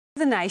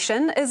The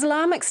nation,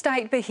 Islamic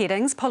State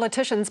beheadings,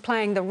 politicians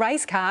playing the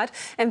race card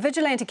and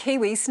vigilante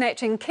Kiwis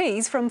snatching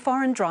keys from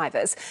foreign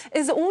drivers.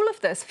 Is all of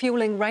this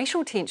fuelling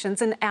racial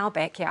tensions in our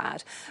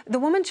backyard? The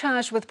woman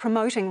charged with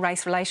promoting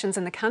race relations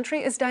in the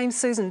country is Dame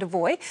Susan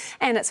Devoy,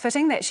 and it's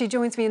fitting that she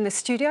joins me in the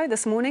studio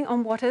this morning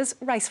on what is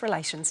Race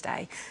Relations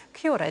Day.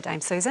 Kia ora, Dame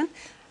Susan.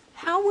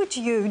 How would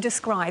you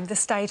describe the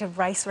state of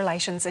race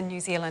relations in New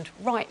Zealand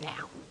right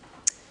now?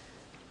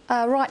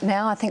 Right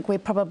now, I think we're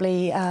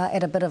probably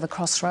at a bit of a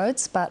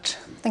crossroads, but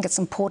I think it's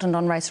important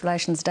on Race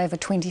Relations Day for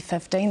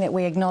 2015 that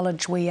we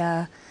acknowledge we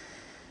are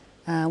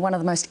one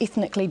of the most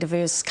ethnically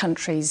diverse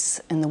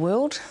countries in the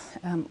world.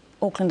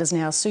 Auckland is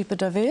now super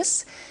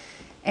diverse,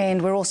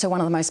 and we're also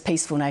one of the most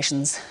peaceful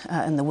nations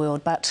in the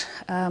world, but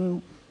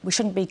we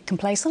shouldn't be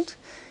complacent.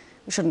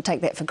 We shouldn't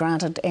take that for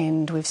granted,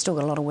 and we've still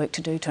got a lot of work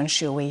to do to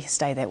ensure we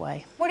stay that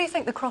way. What do you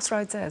think the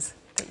crossroads is?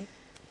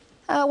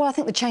 Well, I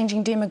think the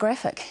changing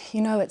demographic.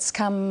 You know, it's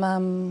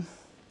come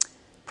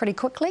pretty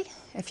quickly.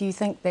 If you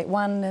think that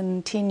 1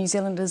 in 10 New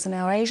Zealanders are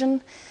now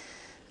Asian,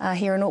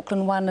 here in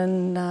Auckland, 1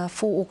 in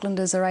 4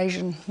 Aucklanders are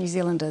Asian New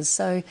Zealanders.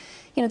 So,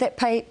 you know, that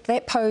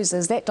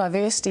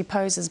diversity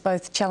poses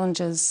both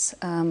challenges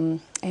and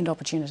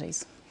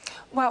opportunities.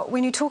 Well,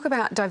 when you talk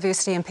about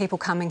diversity and people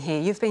coming here,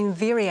 you've been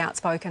very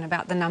outspoken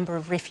about the number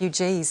of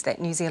refugees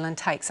that New Zealand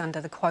takes under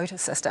the quota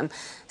system,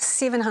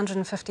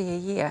 750 a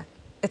year.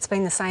 It's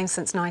been the same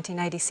since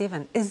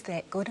 1987. Is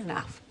that good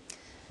enough?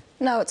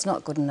 No, it's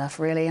not good enough,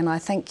 really. And I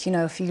think, you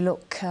know, if you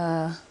look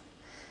at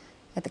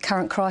the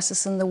current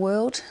crisis in the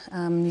world,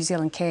 New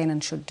Zealand can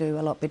and should do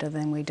a lot better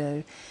than we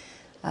do.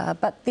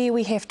 But there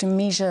we have to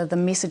measure the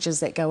messages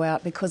that go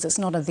out, because it's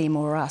not a them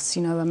or us.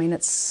 You know, I mean,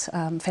 it's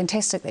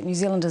fantastic that New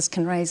Zealanders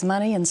can raise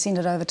money and send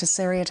it over to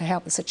Syria to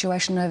help the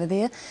situation over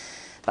there.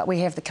 But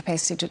we have the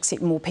capacity to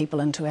accept more people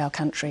into our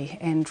country.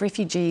 And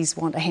refugees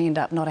want a hand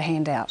up, not a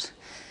handout.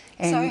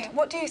 So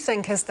what do you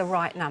think is the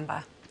right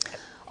number?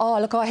 Oh,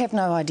 look, I have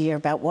no idea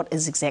about what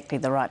is exactly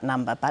the right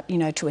number, but, you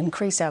know, to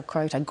increase our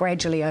quota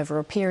gradually over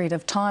a period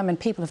of time, and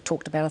people have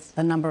talked about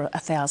the number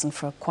 1,000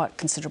 for a quite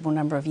considerable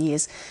number of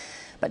years.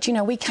 But, you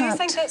know, we can't...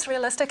 Do you think that's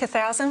realistic,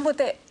 1,000? Would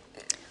that...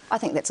 I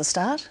think that's a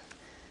start.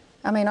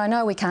 I mean, I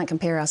know we can't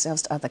compare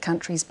ourselves to other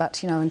countries,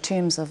 but, you know, in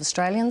terms of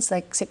Australians, they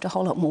accept a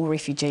whole lot more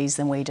refugees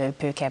than we do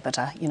per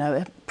capita. You know,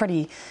 a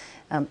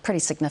pretty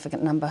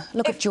significant number.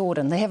 Look at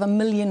Jordan. They have 1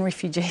 million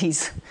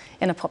refugees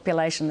in a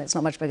population that's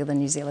not much bigger than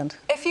New Zealand.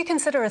 If you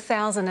consider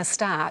 1,000 a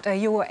start, are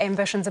your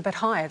ambitions a bit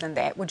higher than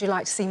that? Would you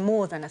like to see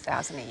more than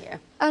 1,000 a year?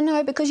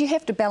 No, because you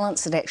have to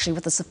balance it actually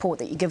with the support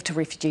that you give to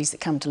refugees that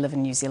come to live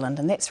in New Zealand,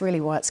 and that's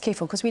really why it's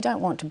careful, because we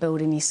don't want to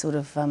build any sort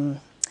of...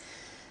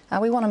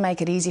 we want to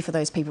make it easy for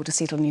those people to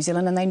settle in New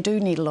Zealand, and they do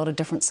need a lot of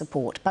different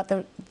support.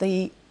 But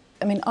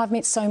I mean, I've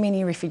met so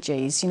many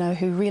refugees, you know,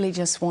 who really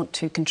just want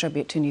to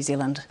contribute to New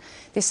Zealand.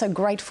 They're so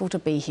grateful to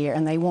be here,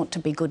 and they want to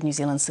be good New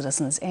Zealand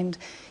citizens. And,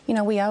 you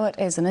know, we owe it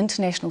as an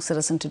international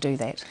citizen to do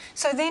that.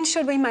 So then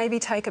should we maybe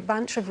take a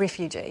bunch of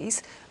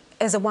refugees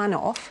as a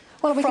one-off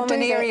from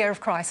an area of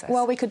crisis?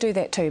 Well, we could do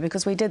that too,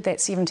 because we did that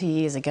 70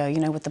 years ago, you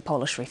know, with the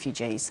Polish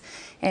refugees.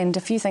 And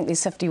if you think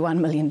there's 51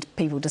 million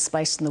people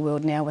displaced in the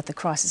world now with the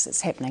crisis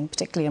that's happening,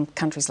 particularly in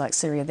countries like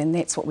Syria, then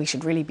that's what we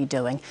should really be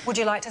doing. Would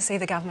you like to see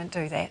the government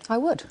do that? I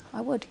would.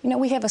 You know,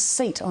 we have a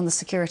seat on the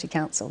Security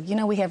Council. You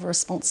know, we have a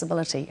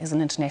responsibility as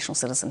an international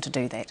citizen to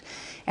do that.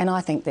 And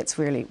I think that's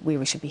really where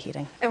we should be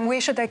heading. And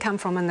where should they come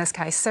from in this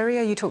case?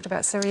 Syria? You talked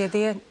about Syria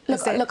there.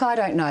 Look, I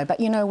don't know, but,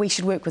 you know, we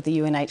should work with the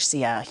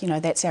UNHCR. You know,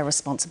 that's our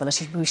responsibility.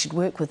 We should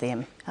work with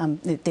them.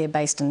 They're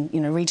based in, you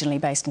know, regionally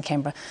based in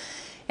Canberra,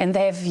 and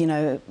they've, you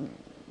know,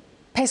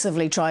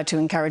 passively tried to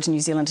encourage New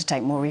Zealand to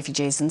take more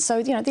refugees. And so,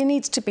 you know, there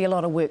needs to be a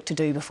lot of work to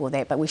do before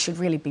that, but we should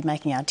really be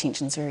making our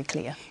intentions very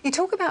clear. You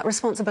talk about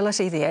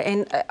responsibility there,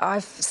 and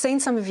I've seen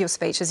some of your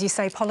speeches. You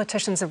say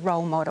politicians are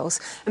role models,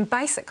 and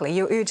basically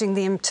you're urging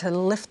them to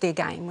lift their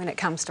game when it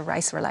comes to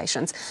race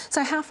relations.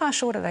 So how far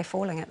short are they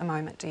falling at the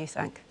moment, do you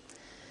think?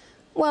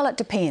 Well, it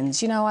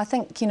depends. You know, I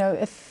think, you know,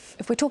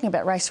 if we're talking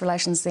about race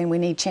relations, then we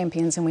need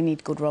champions and we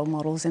need good role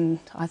models, and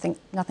I think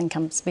nothing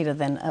comes better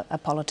than a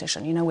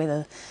politician, you know,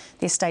 whether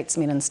they're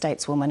statesmen and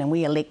stateswomen, and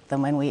we elect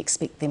them and we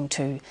expect them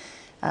to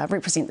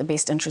represent the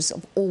best interests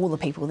of all the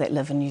people that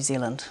live in New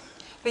Zealand.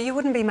 But you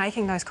wouldn't be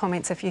making those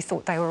comments if you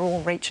thought they were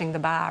all reaching the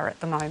bar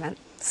at the moment.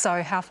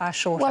 So how far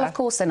short? Well, of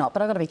course they're not,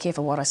 but I've got to be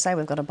careful what I say.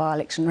 We've got a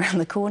by-election around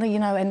the corner, you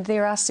know, and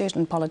there are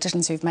certain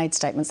politicians who've made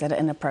statements that are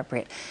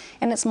inappropriate,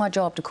 and it's my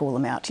job to call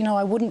them out. You know,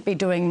 I wouldn't be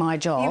doing my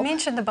job. You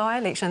mentioned the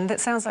by-election. That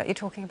sounds like you're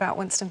talking about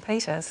Winston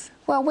Peters.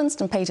 Well,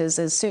 Winston Peters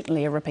is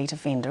certainly a repeat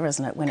offender,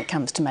 isn't it, when it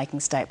comes to making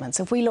statements.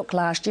 If we look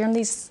last year, and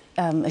these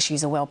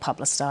issues are well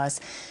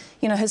publicised,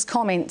 you know, his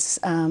comments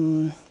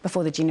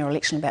before the general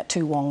election about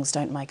two wongs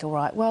don't make a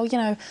right. Well, you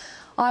know,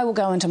 I will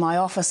go into my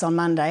office on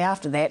Monday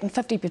after that, and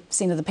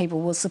 50% of the people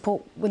will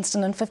support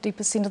Winston and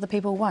 50% of the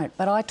people won't.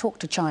 But I talk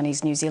to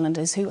Chinese New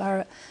Zealanders who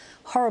are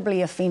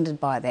horribly offended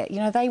by that. You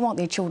know, they want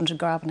their children to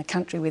grow up in a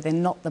country where they're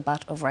not the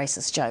butt of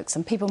racist jokes.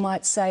 And people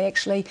might say,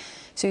 actually,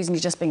 Susan,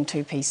 you're just being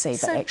too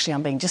PC, but actually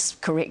I'm being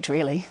just correct,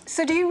 really.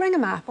 So do you ring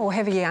him up or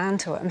have you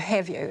yarned to him,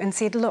 have you, and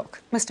said,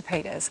 look, Mr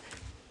Peters,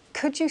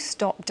 could you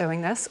stop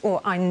doing this,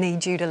 or I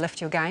need you to lift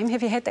your game?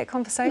 Have you had that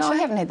conversation? No, I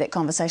haven't had that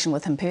conversation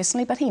with him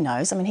personally, but he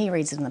knows. I mean, he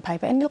reads it in the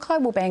paper. And look, I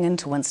will bang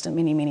into Winston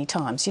many, many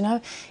times, you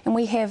know, and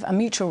we have a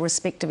mutual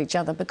respect of each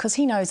other because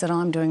he knows that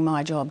I'm doing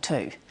my job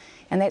too.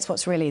 And that's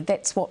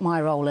what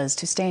my role is,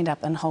 to stand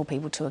up and hold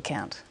people to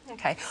account.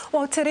 OK.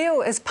 Well, Te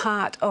Reo is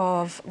part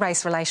of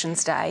Race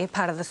Relations Day,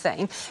 part of the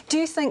theme. Do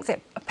you think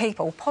that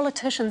people,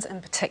 politicians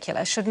in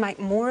particular, should make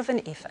more of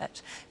an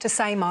effort to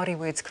say Māori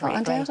words correctly?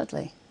 Oh,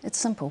 undoubtedly. It's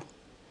simple.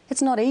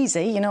 It's not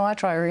easy. You know, I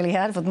try really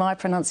hard with my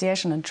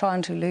pronunciation and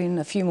trying to learn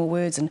a few more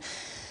words and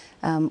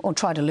or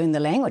try to learn the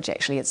language,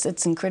 actually.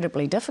 It's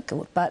incredibly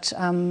difficult, but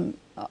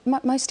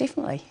most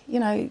definitely. You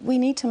know, we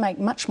need to make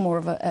much more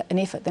of an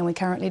effort than we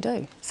currently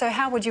do. So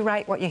how would you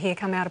rate what you hear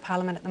come out of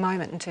Parliament at the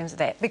moment in terms of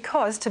that?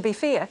 Because, to be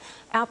fair,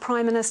 our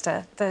Prime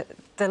Minister, the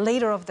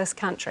leader of this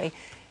country,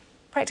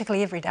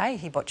 practically every day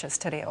he butchers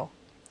Te Reo.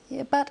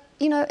 Yeah, but,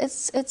 you know,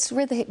 it's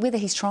whether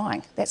he's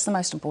trying. That's the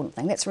most important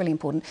thing. That's really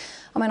important.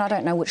 I mean, I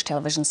don't know which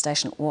television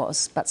station it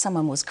was, but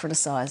someone was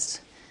criticised,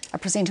 a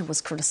presenter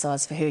was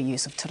criticised for her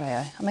use of Te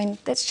Reo. I mean,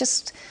 that's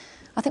just...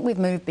 I think we've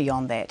moved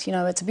beyond that. You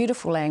know, it's a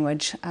beautiful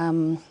language.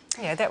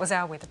 Yeah, that was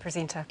our weather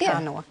presenter,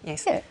 Kanoa,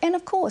 yes. Yeah, and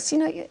of course, you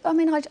know, I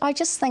mean, I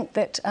just think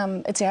that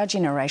it's our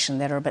generation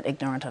that are a bit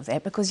ignorant of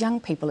that, because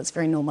young people, it's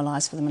very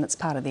normalised for them and it's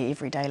part of their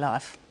everyday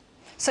life.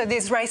 So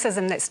there's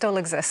racism that still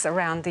exists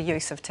around the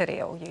use of Te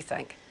Reo, you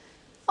think?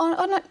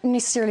 I don't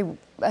necessarily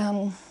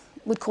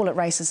would call it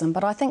racism,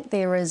 but I think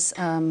there is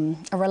a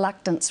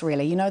reluctance,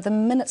 really. You know, the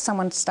minute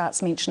someone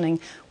starts mentioning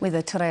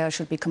whether Te Reo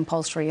should be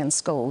compulsory in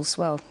schools,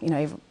 well, you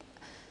know,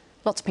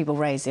 lots of people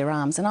raise their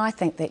arms, and I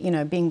think that, you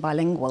know, being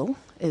bilingual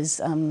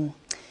is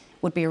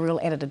would be a real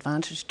added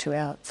advantage to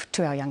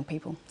our young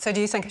people. So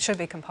do you think it should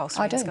be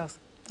compulsory in schools?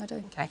 I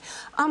do. OK.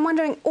 I'm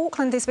wondering,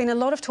 Auckland, there's been a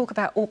lot of talk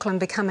about Auckland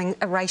becoming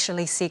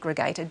racially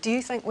segregated. Do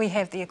you think we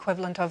have the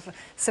equivalent of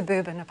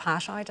suburban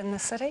apartheid in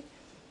this city?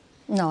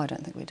 No, I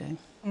don't think we do.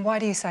 And why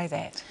do you say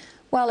that?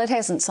 Well, it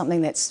hasn't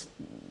something that's,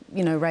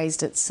 you know,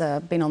 it's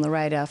been on the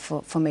radar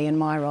for me in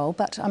my role,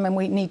 but I mean,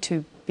 we need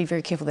to be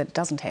very careful that it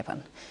doesn't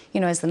happen. You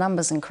know, as the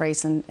numbers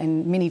increase and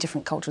many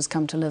different cultures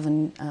come to live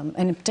in,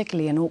 and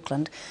particularly in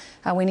Auckland,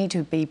 we need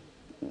to be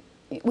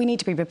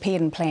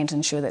prepared and plan to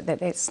ensure that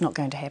that's not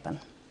going to happen.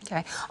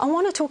 OK. I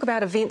want to talk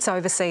about events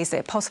overseas that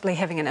are possibly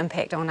having an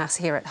impact on us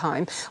here at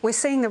home. We're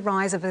seeing the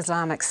rise of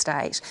Islamic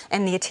State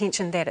and the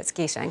attention that it's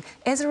getting.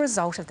 As a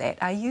result of that,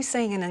 are you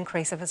seeing an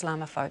increase of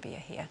Islamophobia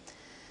here?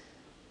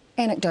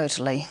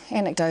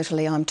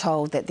 Anecdotally, I'm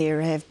told that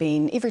there have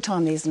been, every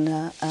time there's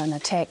an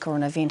attack or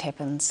an event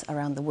happens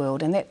around the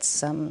world, and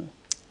that's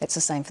the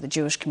same for the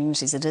Jewish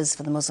communities, it is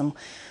for the Muslim,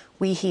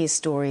 we hear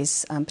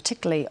stories,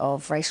 particularly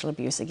of racial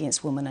abuse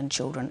against women and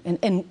children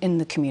in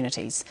the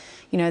communities.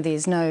 You know, there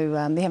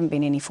haven't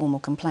been any formal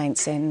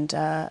complaints, and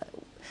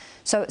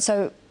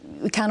so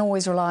we can't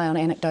always rely on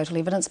anecdotal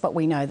evidence, but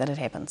we know that it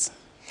happens.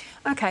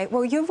 OK,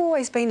 well, you've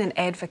always been an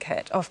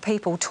advocate of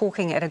people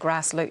talking at a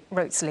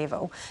grassroots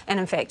level, and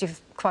in fact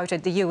you've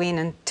quoted the UN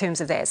in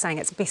terms of that, saying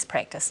it's best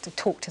practice to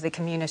talk to the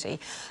community.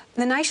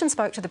 The nation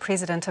spoke to the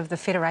president of the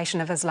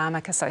Federation of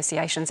Islamic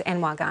Associations,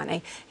 Anwar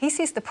Ghani. He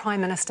says the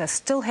Prime Minister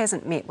still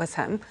hasn't met with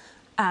him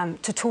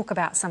to talk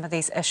about some of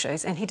these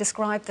issues, and he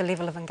described the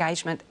level of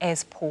engagement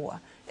as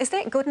poor. Is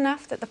that good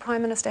enough that the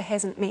Prime Minister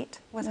hasn't met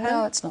with him?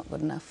 No, it's not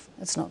good enough.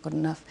 It's not good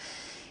enough.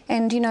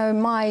 And, you know,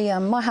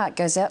 my heart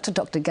goes out to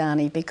Dr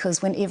Ghani,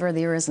 because whenever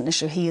there is an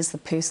issue, he is the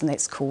person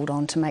that's called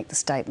on to make the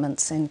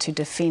statements and to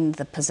defend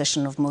the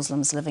position of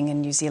Muslims living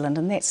in New Zealand,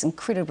 and that's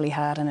incredibly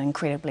hard and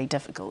incredibly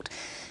difficult.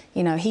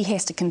 You know, he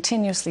has to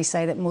continuously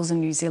say that Muslim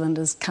New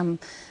Zealanders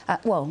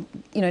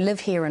live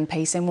here in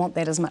peace and want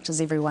that as much as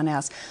everyone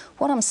else.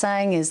 What I'm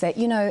saying is that,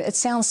 you know, it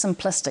sounds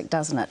simplistic,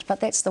 doesn't it? But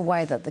that's the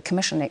way that the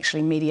Commission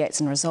actually mediates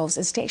and resolves,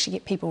 is to actually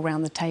get people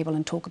around the table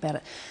and talk about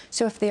it.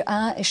 So if there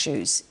are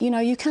issues, you know,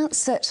 you can't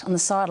sit on the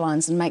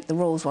sidelines and make the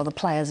rules while the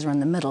players are in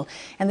the middle.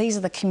 And these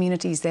are the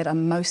communities that are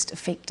most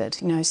affected,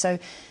 you know. So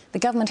the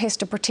government has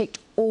to protect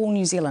all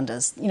New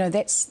Zealanders. You know,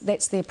 that's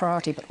their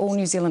priority, but all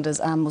New Zealanders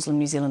are Muslim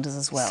New Zealanders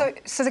as well.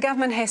 So the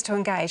government has to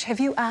engage. Have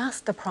you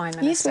asked the Prime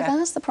Minister? Yes,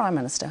 we've asked the Prime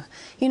Minister.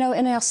 You know,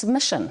 in our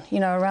submission, you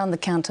know, around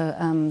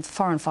the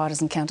foreign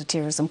fighters and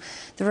counter-terrorism,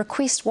 the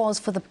request was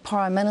for the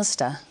Prime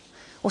Minister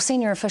or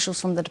senior officials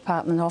from the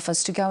Department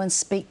Office to go and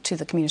speak to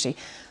the community.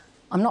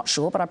 I'm not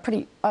sure, but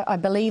I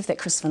believe that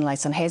Chris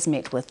Finlayson has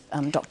met with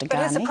Dr Ghani. But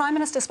has the Prime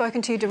Minister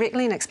spoken to you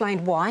directly and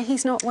explained why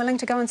he's not willing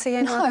to go and see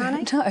Anwar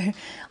Ghani? No,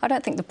 I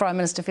don't think the Prime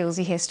Minister feels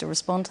he has to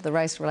respond to the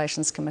Race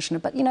Relations Commissioner.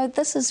 But, you know,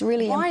 this is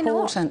really important.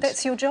 Why not?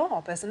 That's your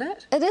job, isn't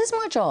it? It is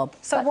my job.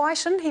 So why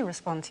shouldn't he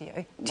respond to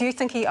you? Do you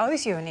think he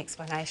owes you an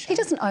explanation? He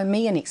doesn't owe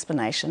me an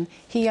explanation.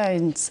 He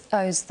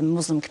owes the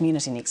Muslim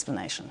community an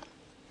explanation.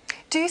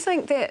 Do you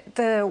think that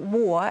the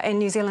war and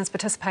New Zealand's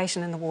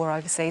participation in the war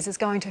overseas is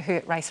going to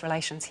hurt race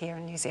relations here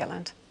in New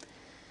Zealand?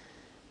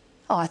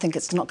 Oh, I think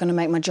it's not going to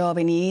make my job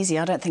any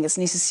easier. I don't think it's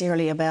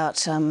necessarily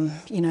about,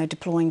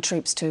 deploying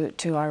troops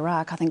to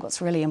Iraq. I think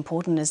what's really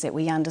important is that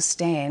we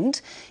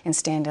understand and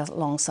stand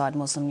alongside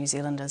Muslim New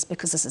Zealanders,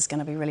 because this is going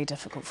to be really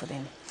difficult for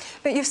them.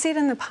 But you've said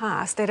in the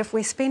past that if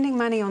we're spending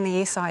money on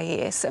the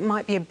SIS, it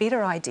might be a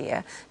better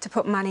idea to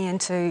put money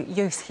into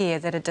youth here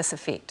that are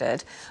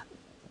disaffected.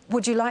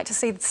 Would you like to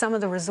see some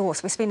of the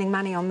resource? We're spending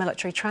money on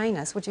military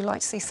trainers. Would you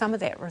like to see some of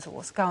that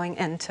resource going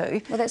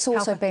into? Well, that's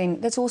also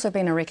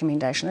been a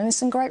recommendation, and there's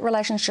some great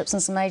relationships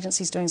and some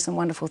agencies doing some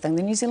wonderful things.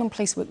 The New Zealand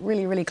Police work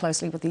really, really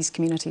closely with these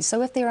communities.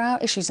 So if there are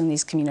issues in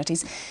these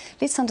communities,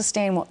 let's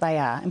understand what they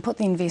are and put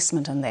the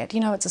investment in that.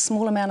 It's a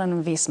small amount of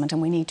investment,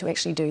 and we need to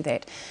actually do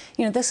that.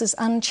 This is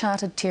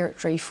uncharted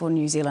territory for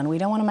New Zealand. We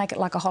don't want to make it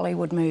like a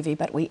Hollywood movie,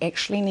 but we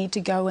actually need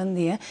to go in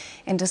there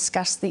and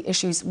discuss the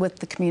issues with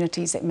the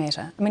communities that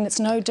matter. I mean, it's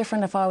no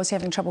different if I was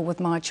having trouble with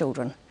my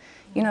children.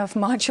 If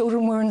my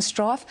children were in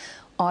strife,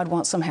 I'd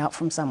want some help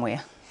from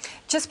somewhere.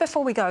 Just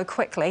before we go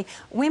quickly,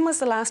 when was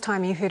the last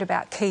time you heard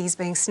about keys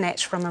being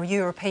snatched from a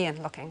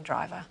European-looking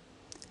driver?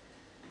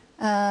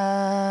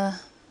 I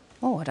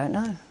don't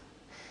know.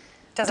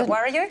 Does it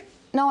worry you?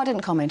 No, I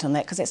didn't comment on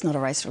that because that's not a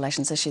race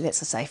relations issue,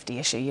 that's a safety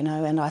issue,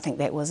 and I think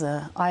that was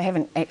I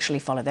haven't actually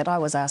followed that. I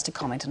was asked to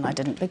comment and I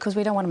didn't, because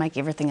we don't want to make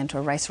everything into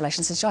a race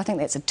relations issue. I think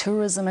that's a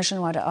tourism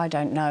issue, I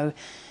don't know.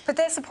 But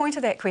that's the point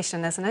of that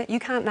question, isn't it? You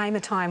can't name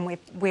a time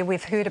where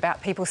we've heard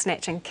about people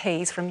snatching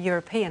keys from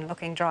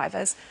European-looking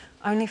drivers,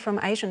 only from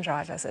Asian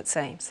drivers, it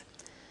seems,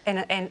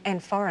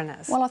 and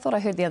foreigners. Well, I thought I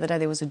heard the other day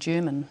there was a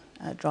German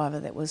driver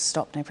that was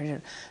stopped and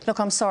apprehended. Look,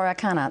 I'm sorry, I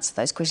can't answer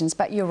those questions,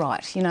 but you're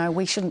right.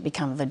 We shouldn't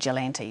become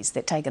vigilantes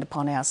that take it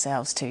upon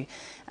ourselves to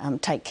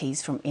take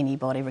keys from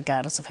anybody,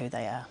 regardless of who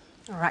they are.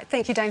 All right.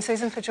 Thank you, Dame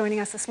Susan, for joining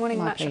us this morning.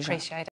 My Much pleasure. appreciated.